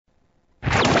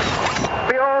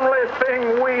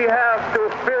thing we have to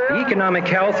fear. The economic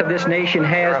health of this nation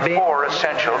has been... There are 4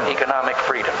 essential economic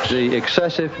freedoms. The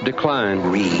excessive decline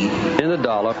in the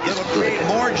dollar.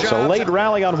 So late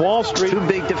rally on Wall Street. Too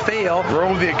big to fail.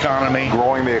 Grow the economy.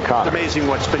 Growing the economy. It's amazing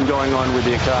what's been going on with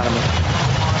the economy.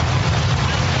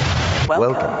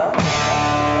 Welcome.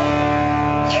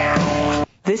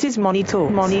 This is Money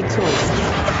Talks. Money Talks.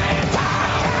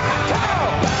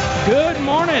 Good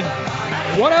morning.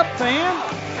 What up, fam?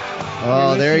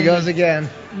 Oh, there he goes again.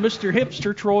 Mr.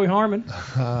 Hipster Troy Harmon,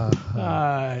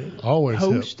 always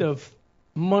host hip. of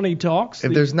Money Talks.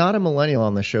 If there's not a millennial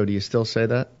on the show, do you still say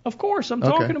that? Of course, I'm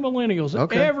talking to millennials.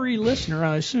 Okay. Every listener,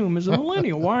 I assume, is a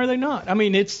millennial. Why are they not? I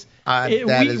mean, we I'm turn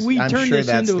sure this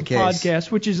that's into a the case. podcast,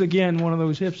 which is, again, one of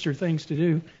those hipster things to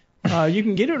do. You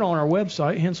can get it on our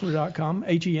website, Hensler.com,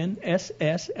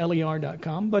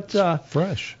 HENSSLER.com. But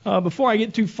fresh. Before I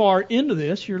get too far into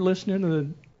this, you're listening to the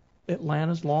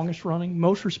Atlanta's longest-running,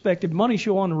 most respected money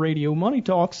show on the radio, Money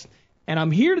Talks, and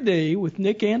I'm here today with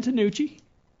Nick Antonucci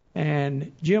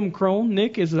and Jim Crone.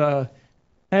 Nick has a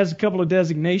couple of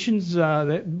designations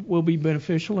that will be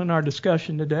beneficial in our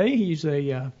discussion today. He's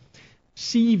a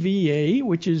CVA,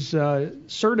 which is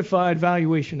Certified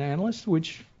Valuation Analyst,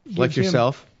 which like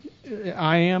yourself.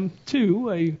 I am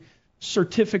too, a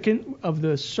certificate of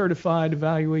the Certified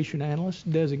Valuation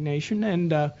Analyst designation,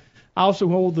 and I also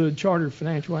hold the Chartered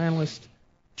Financial Analyst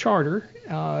charter.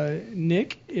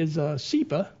 Nick is a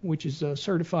CEPA, which is a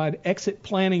Certified Exit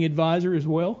Planning Advisor as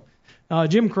well.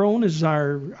 Jim Crone is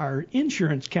our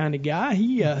insurance kind of guy.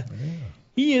 He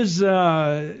is,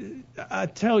 I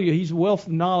tell you, he's a wealth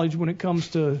of knowledge when it comes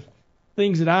to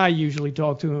things that I usually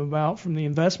talk to him about from the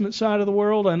investment side of the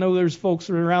world. I know there's folks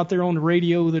that are out there on the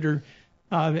radio that are,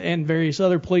 and various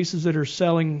other places that are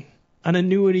selling an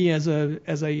annuity as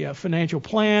a financial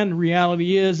plan.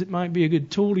 Reality is it might be a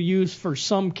good tool to use for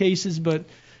some cases, but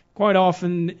quite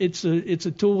often it's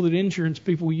a tool that insurance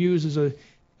people use as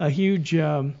a huge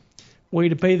way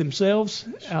to pay themselves,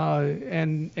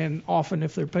 and often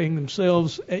if they're paying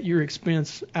themselves at your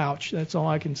expense, ouch. That's all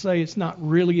I can say. It's not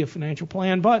really a financial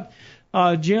plan, but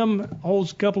Jim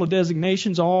holds a couple of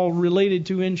designations all related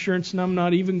to insurance, and I'm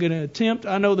not even going to attempt.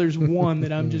 I know there's one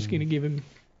that I'm just going to give him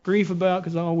grief about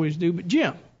because I always do. But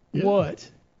Jim, what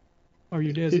are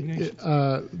your designations?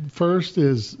 First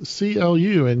is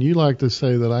CLU, and you like to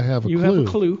say that I have a clue. You have a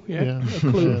clue, yeah. A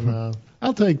clue. And,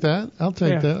 I'll take that.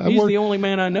 that. He's the only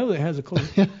man I know that has a clue.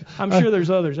 I'm sure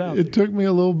there's others out there. It took me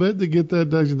a little bit to get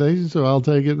that designation, so I'll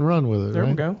take it and run with it. There right?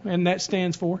 we go. And that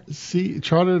stands for?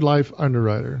 Chartered Life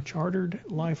Underwriter. Chartered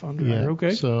Life Underwriter,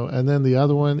 okay. So, and then the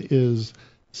other one is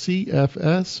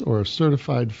CFS, or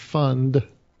Certified Fund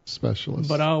Specialist.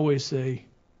 But I always say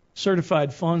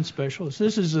Certified Fund Specialist.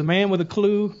 This is a man with a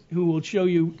clue who will show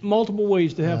you multiple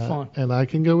ways to have fun. And I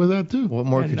can go with that, too. What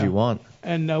more could you want?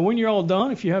 And when you're all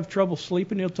done, if you have trouble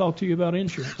sleeping, he'll talk to you about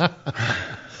insurance.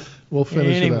 We'll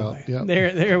finish it out. Yep.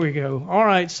 There we go. All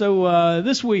right, so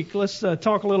this week, let's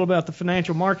talk a little about the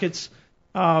financial markets.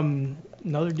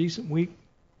 Another decent week.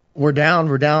 We're down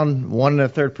 1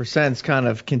 1/3%. It's kind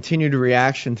of continued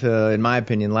reaction to, in my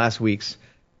opinion, last week's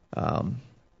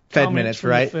Fed minutes,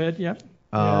 right? The Fed, yeah.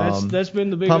 That's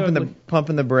been the big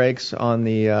pumping the brakes on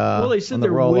the well, they said on the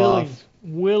they're roll-off.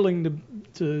 willing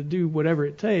to do whatever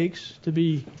it takes to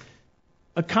be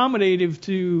accommodative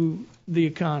to the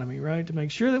economy, right? To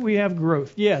make sure that we have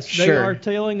growth. Yes, they are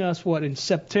telling us in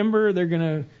September they're going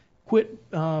to quit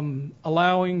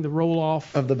allowing the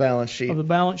roll-off of the balance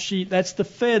sheet. That's the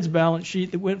Fed's balance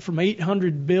sheet that went from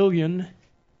 $800 billion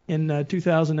in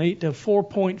 2008 to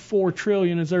 $4.4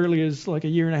 trillion as early as like a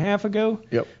year and a half ago.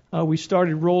 Yep. We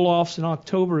started roll-offs in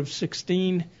October of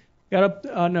 16.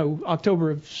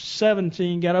 October of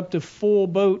 17, got up to full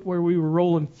boat where we were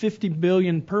rolling $50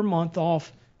 billion per month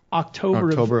off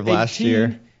October of 18, last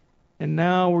year. And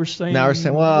now we're saying,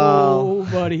 well,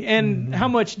 buddy. And how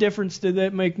much difference did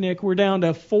that make, Nick? We're down to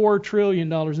 $4 trillion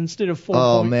instead of 4.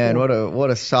 Oh man, what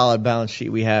a solid balance sheet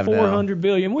we have now. $400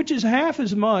 billion, which is half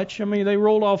as much. I mean, they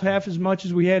rolled off half as much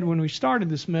as we had when we started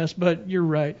this mess. But you're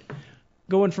right,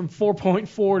 going from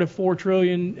 4.4 to $4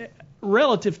 trillion.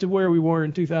 Relative to where we were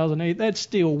in 2008, that's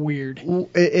still weird.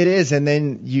 It is, and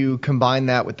then you combine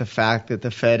that with the fact that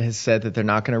the Fed has said that they're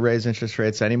not going to raise interest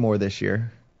rates anymore this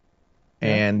year,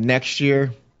 and next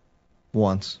year,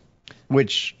 once.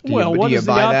 Which do you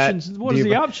buy that? What does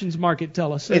the options market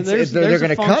tell us? They're going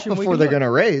to cut before they're going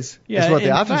to raise. Yeah, that's what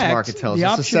the options market tells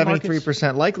us. It's a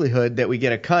 73% likelihood that we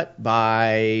get a cut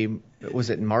by.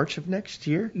 Was it March of next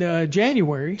year?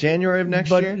 January. January of next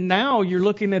year? But now you're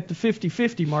looking at the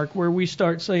 50-50 mark where we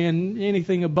start saying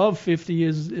anything above 50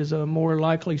 is a more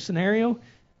likely scenario.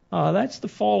 That's the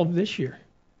fall of this year.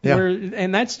 Yeah.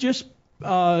 And that's just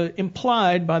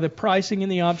implied by the pricing in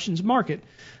the options market.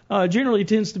 Generally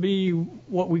tends to be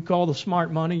what we call the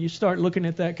smart money. You start looking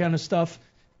at that kind of stuff,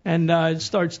 and it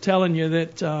starts telling you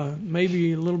that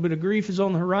maybe a little bit of grief is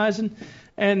on the horizon.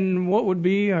 And what would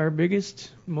be our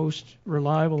biggest, most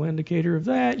reliable indicator of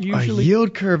that? Usually a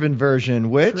yield curve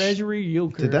inversion, which Treasury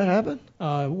yield curve. Did that happen?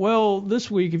 Well, this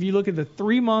week, if you look at the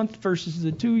 3-month versus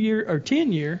the 2-year or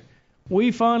 10-year,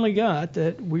 we finally got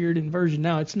that weird inversion.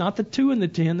 Now, it's not the 2 and the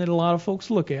 10 that a lot of folks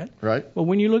look at. Right. But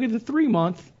when you look at the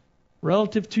 3-month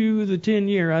relative to the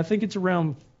 10-year, I think it's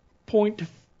around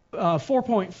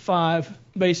 4.5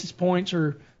 basis points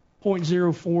or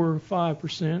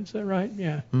 0.045%. Is that right?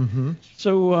 Yeah. Mm-hmm.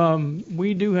 So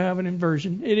we do have an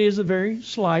inversion. It is a very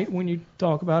slight when you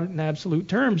talk about it in absolute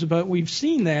terms, but we've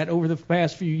seen that over the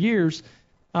past few years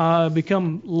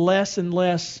become less and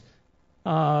less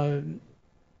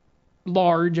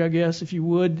large, I guess, if you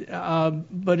would.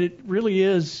 But it really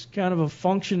is kind of a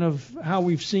function of how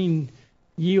we've seen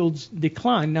yields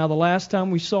decline. Now, the last time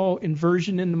we saw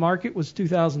inversion in the market was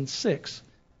 2006.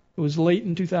 It was late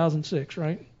in 2006,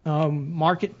 right?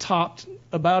 Market topped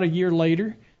about a year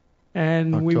later,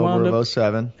 and we wound up October of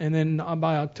 07. And then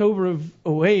by October of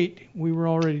 08, we were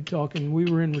already talking. We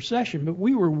were in recession, but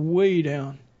we were way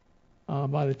down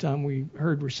by the time we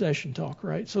heard recession talk,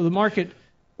 right? So the market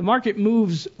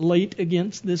moves late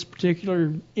against this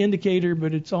particular indicator,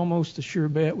 but it's almost a sure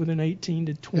bet within 18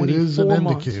 to 24 months. It is an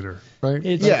indicator, right?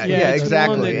 It's, yeah, it's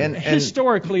exactly. One that and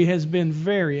historically has been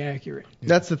very accurate.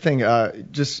 That's the thing.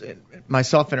 Just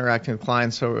myself interacting with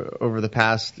clients over the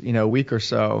past week or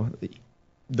so,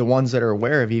 the ones that are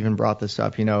aware have even brought this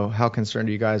up. How concerned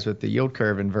are you guys with the yield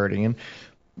curve inverting? And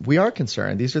we are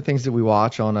concerned. These are things that we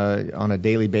watch on a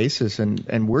daily basis,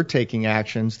 and we're taking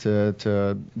actions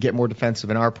to get more defensive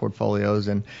in our portfolios,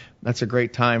 and that's a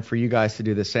great time for you guys to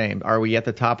do the same. Are we at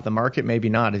the top of the market? Maybe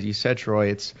not. As you said, Troy,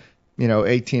 it's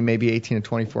 18 to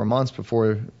 24 months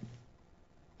before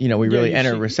we really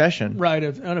enter a recession. Right,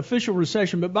 an official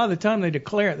recession, but by the time they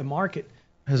declare it, the market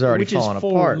has already which fallen is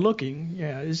apart. forward-looking.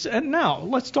 Yeah. And now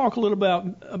let's talk a little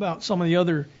about some of the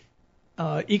other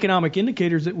economic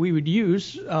indicators that we would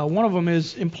use. One of them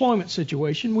is employment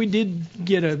situation. We did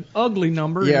get an ugly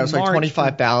number. Yeah, in it was like March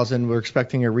 25,000. We're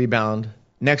expecting a rebound.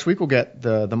 Next week we'll get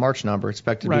the March number,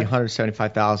 expected to be Right.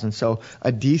 175,000. So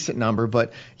a decent number,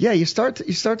 but yeah, you start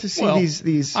to see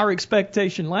these. Our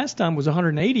expectation last time was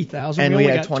 180,000, and we we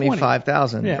only had got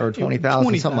 25,000 Yeah, or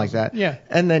 20,000, something like 20,000. that. Yeah.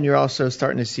 And then you're also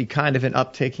starting to see kind of an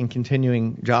uptick in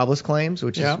continuing jobless claims,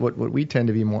 which Yeah. is what we tend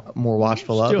to be more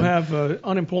watchful of. Still have an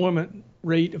unemployment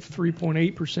rate of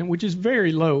 3.8%, which is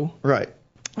very low. Right.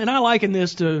 And I liken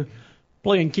this to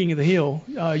playing King of the Hill.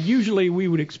 Usually we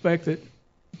would expect that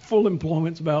full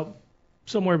employment's about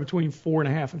somewhere between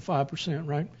 4.5% and 5%,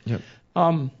 right? Yep.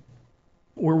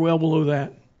 We're well below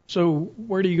that. So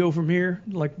where do you go from here?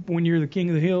 Like when you're the king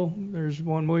of the hill, there's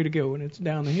one way to go, and it's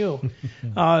down the hill.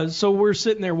 So we're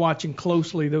sitting there watching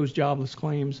closely those jobless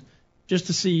claims just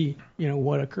to see,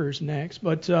 what occurs next.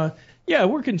 But yeah,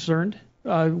 we're concerned.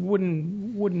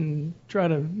 Wouldn't try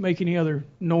to make any other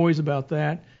noise about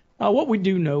that. What we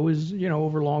do know is,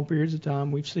 over long periods of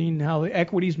time, we've seen how the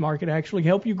equities market actually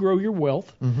help you grow your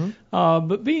wealth. Mm-hmm.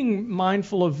 But being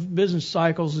mindful of business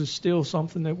cycles is still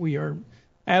something that we are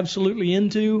absolutely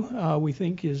into. We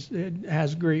think it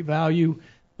has great value.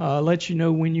 Lets you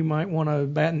know when you might want to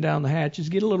batten down the hatches,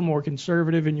 get a little more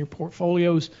conservative in your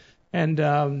portfolios,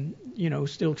 and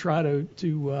still try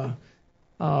to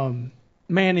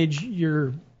manage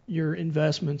your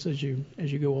investments as you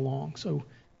go along. So.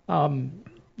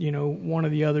 One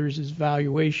of the others is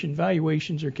valuation.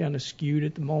 Valuations are kind of skewed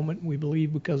at the moment, we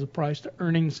believe, because of price to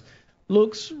earnings.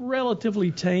 Looks relatively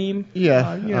tame.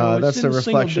 Yeah, it's that's in a the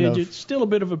single reflection digits. Still a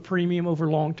bit of a premium over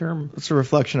long term. It's a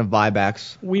reflection of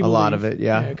buybacks. We a lot believe. of it,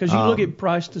 yeah. Because you look at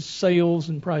price to sales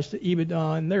and price to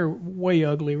EBITDA, and they're way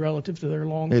ugly relative to their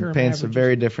long term. It paints averages. a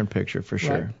very different picture for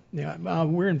sure. Right. Yeah,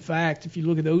 we're in fact, if you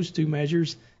look at those two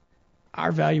measures,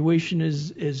 our valuation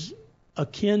is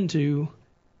akin to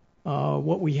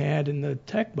what we had in the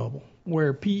tech bubble,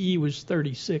 where PE was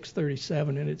 36,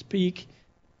 37 at its peak.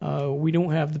 We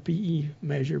don't have the PE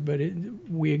measure, but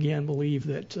we again believe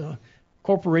that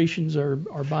corporations are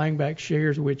buying back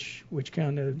shares, which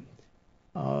kind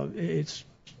of it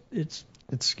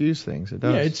skews things. It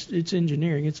does. Yeah, it's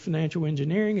engineering. It's financial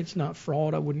engineering. It's not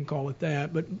fraud. I wouldn't call it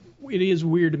that, but it is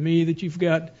weird to me that you've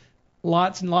got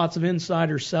lots and lots of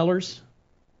insider sellers.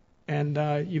 And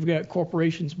you've got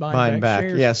corporations buying back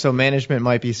shares. Yeah, so management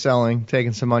might be selling,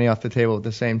 taking some money off the table at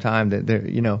the same time. That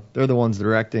they're the ones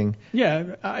directing.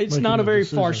 Yeah, it's Making not a the very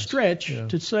decisions. far stretch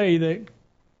to say that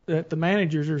that the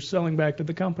managers are selling back to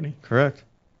the company. Correct.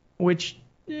 Which,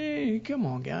 come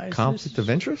on, guys. Conflict of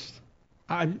interest?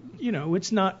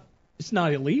 It's not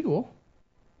illegal.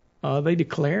 They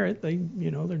declare it.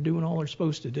 They're doing all they're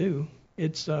supposed to do.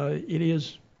 It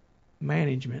is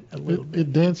management a little bit.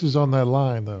 It dances on that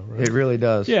line, though, right? It really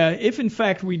does. Yeah, if in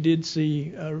fact we did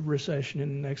see a recession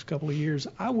in the next couple of years,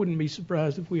 I wouldn't be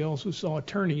surprised if we also saw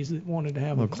attorneys that wanted to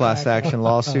have a class action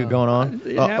lawsuit going on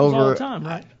It happens all over the time,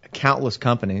 right? countless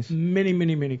companies. Many,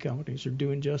 many, many companies are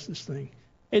doing just this thing.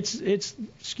 It's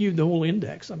skewed the whole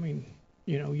index. I mean,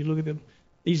 you look at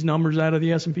these numbers out of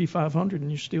the S&P 500,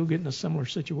 and you're still getting a similar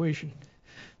situation.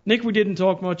 Nick, we didn't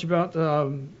talk much about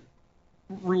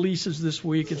releases this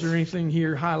week. Is there anything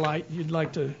here highlight you'd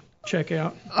like to check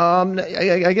out?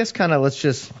 I guess let's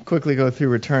just quickly go through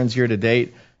returns year to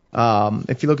date.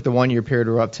 If you look at the 1 year period,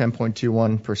 we're up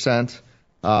 10.21%,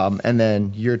 and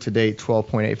then year to date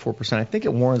 12.84%. I think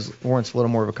it warrants a little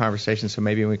more of a conversation. So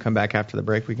maybe when we come back after the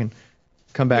break, we can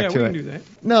come back to it. Yeah, we can do that.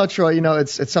 No, Troy,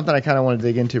 it's something I kind of want to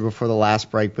dig into before the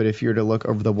last break. But if you were to look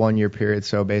over the 1 year period,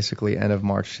 so basically end of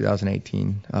March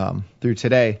 2018 through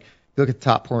today. You look at the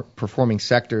top performing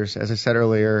sectors, as I said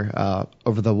earlier,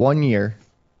 over the 1 year,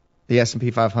 the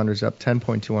S&P 500 is up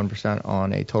 10.21%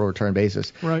 on a total return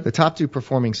basis. Right. The top two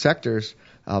performing sectors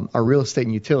are real estate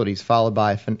and utilities, followed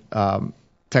by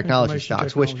technology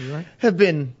stocks, which right? have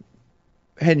been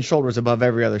head and shoulders above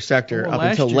every other sector up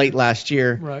until late last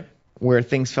year, right, where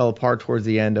things fell apart towards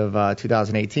the end of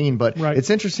 2018. But it's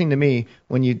interesting to me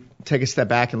when you take a step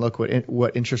back and look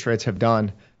what interest rates have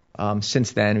done.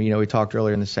 Since then, we talked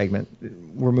earlier in the segment,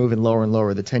 we're moving lower and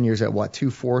lower. The 10 years at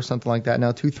 2.4, something like that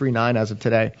now, 2.39 as of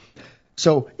today.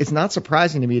 So it's not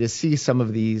surprising to me to see some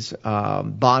of these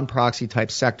bond proxy type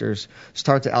sectors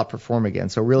start to outperform again.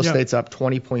 So real estate's up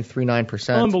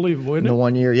 20.39%. Unbelievable, isn't it? In the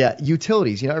 1 year. Yeah,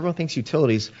 utilities. Everyone thinks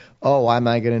utilities. Oh, why am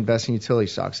I going to invest in utility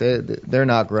stocks? They're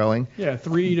not growing. Yeah,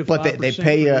 3 to 5%. But they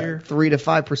pay 3 to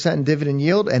 5% in dividend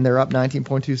yield, and they're up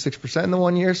 19.26% in the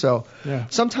 1 year. So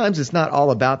sometimes it's not all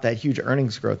about that huge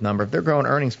earnings growth number. If they're growing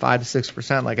earnings 5 to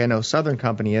 6%, like I know Southern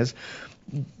Company is,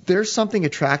 there's something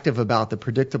attractive about the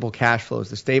predictable cash flows,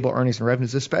 the stable earnings and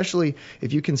revenues, especially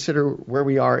if you consider where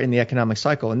we are in the economic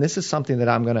cycle. And this is something that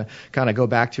I'm going to kind of go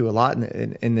back to a lot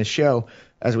in this show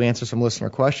as we answer some listener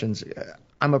questions.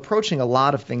 I'm approaching a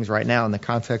lot of things right now in the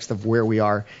context of where we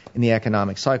are in the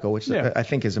economic cycle, which I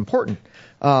think is important.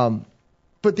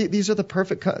 But these are the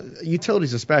perfect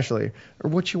utilities, especially, or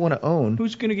what you want to own.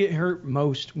 Who's going to get hurt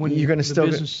most when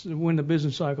when the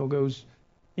business cycle goes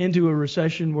into a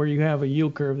recession where you have a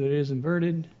yield curve that is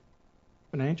inverted?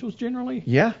 Financials generally?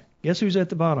 Yeah. Guess who's at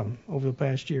the bottom over the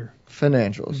past year?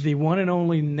 Financials. The one and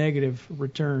only negative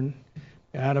return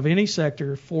out of any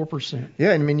sector, 4%.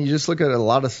 Yeah, you just look at a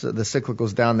lot of the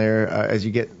cyclicals down there as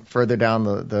you get further down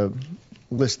the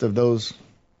list of those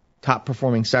top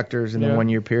performing sectors in the 1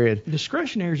 year period.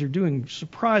 Discretionaries are doing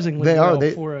surprisingly well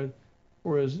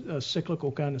for a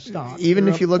cyclical kind of stock. Even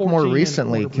if you look more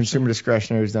recently, consumer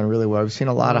discretionary has done really well. We've seen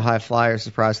a lot of high flyers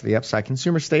surprise to the upside.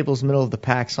 Consumer staples, middle of the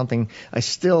pack, something I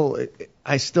still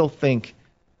think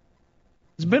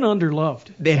it's been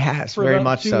underloved. It has very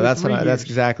much so. That's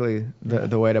exactly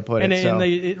the way to put it. And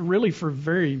it really for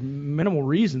very minimal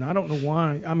reason. I don't know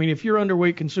why. If you're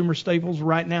underweight consumer staples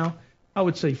right now, I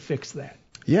would say fix that.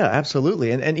 Yeah,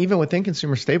 absolutely. And even within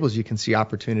consumer staples, you can see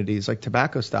opportunities like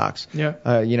tobacco stocks.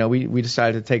 Yeah. We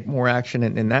decided to take more action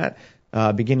in that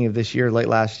beginning of this year, late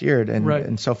last year,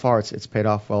 and so far it's paid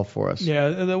off well for us. Yeah,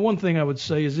 the one thing I would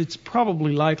say is it's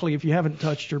probably likely if you haven't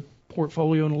touched your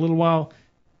portfolio in a little while,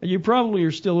 you probably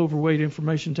are still overweight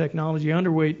information technology,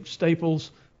 underweight staples,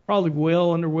 probably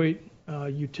well underweight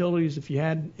utilities if you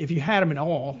had them at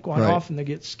all. Quite often they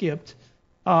get skipped.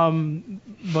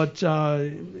 But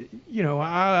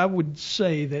I would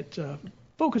say that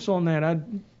focus on that. I'd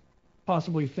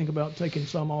possibly think about taking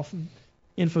some off of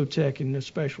Infotech, and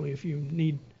especially if you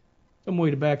need some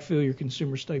way to backfill your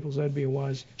consumer staples, that'd be a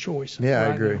wise choice. Yeah, I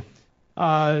agree.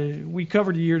 We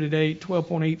covered the year to date,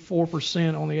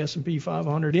 12.84% on the S&P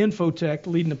 500. Infotech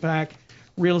leading the pack.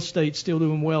 Real estate still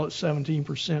doing well at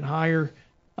 17% higher.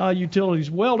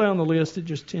 Utilities well down the list at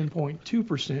just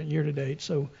 10.2% year to date.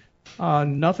 So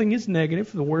nothing is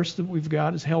negative. The worst that we've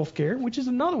got is healthcare, which is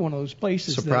another one of those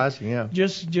places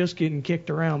just getting kicked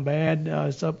around bad.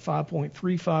 It's up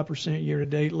 5.35% year to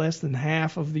date, less than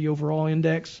half of the overall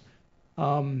index.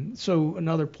 So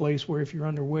another place where if you're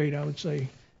underweight, I would say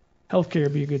healthcare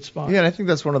would be a good spot. Yeah, and I think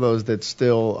that's one of those that's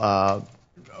still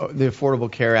the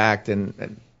Affordable Care Act,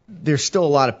 and there's still a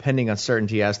lot of pending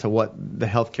uncertainty as to what the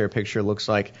healthcare picture looks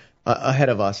like ahead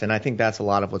of us, and I think that's a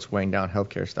lot of what's weighing down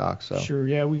healthcare stocks. So. Sure,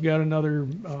 yeah, we've got another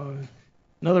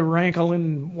another rankle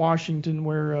in Washington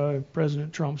where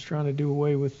President Trump's trying to do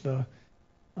away with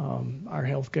our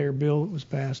health care bill that was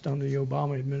passed under the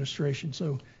Obama administration.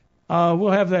 So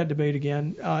we'll have that debate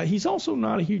again. He's also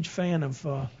not a huge fan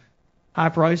of high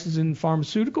prices in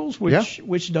pharmaceuticals,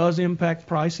 which does impact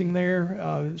pricing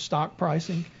there, stock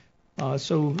pricing.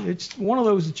 So it's one of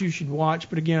those that you should watch,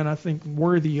 but again, I think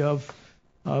worthy of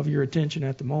your attention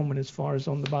at the moment as far as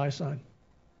on the buy side.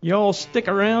 Y'all stick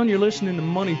around. You're listening to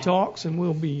Money Talks, and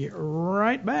we'll be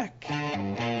right back.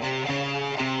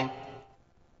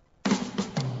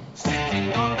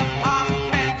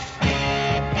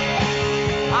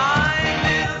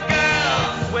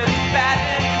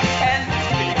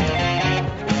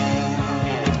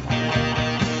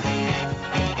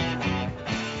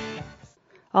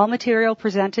 All material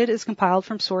presented is compiled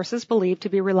from sources believed to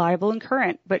be reliable and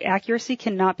current, but accuracy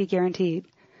cannot be guaranteed.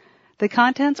 The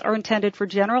contents are intended for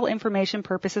general information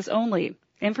purposes only.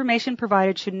 Information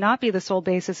provided should not be the sole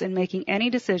basis in making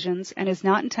any decisions and is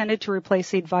not intended to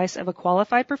replace the advice of a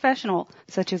qualified professional,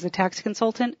 such as a tax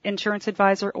consultant, insurance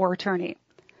advisor, or attorney.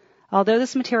 Although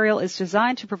this material is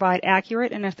designed to provide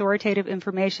accurate and authoritative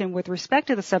information with respect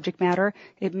to the subject matter,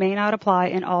 it may not apply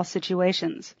in all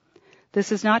situations.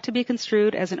 This is not to be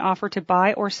construed as an offer to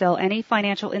buy or sell any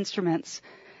financial instruments.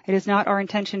 It is not our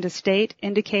intention to state,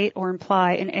 indicate, or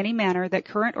imply in any manner that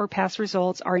current or past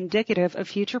results are indicative of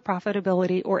future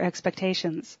profitability or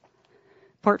expectations.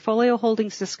 Portfolio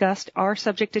holdings discussed are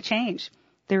subject to change.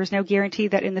 There is no guarantee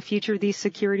that in the future these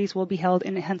securities will be held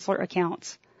in Henssler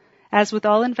accounts. As with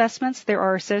all investments, there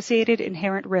are associated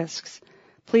inherent risks.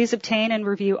 Please obtain and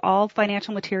review all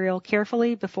financial material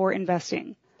carefully before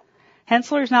investing.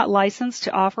 Henssler is not licensed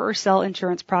to offer or sell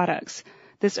insurance products.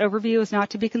 This overview is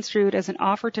not to be construed as an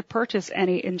offer to purchase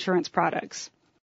any insurance products.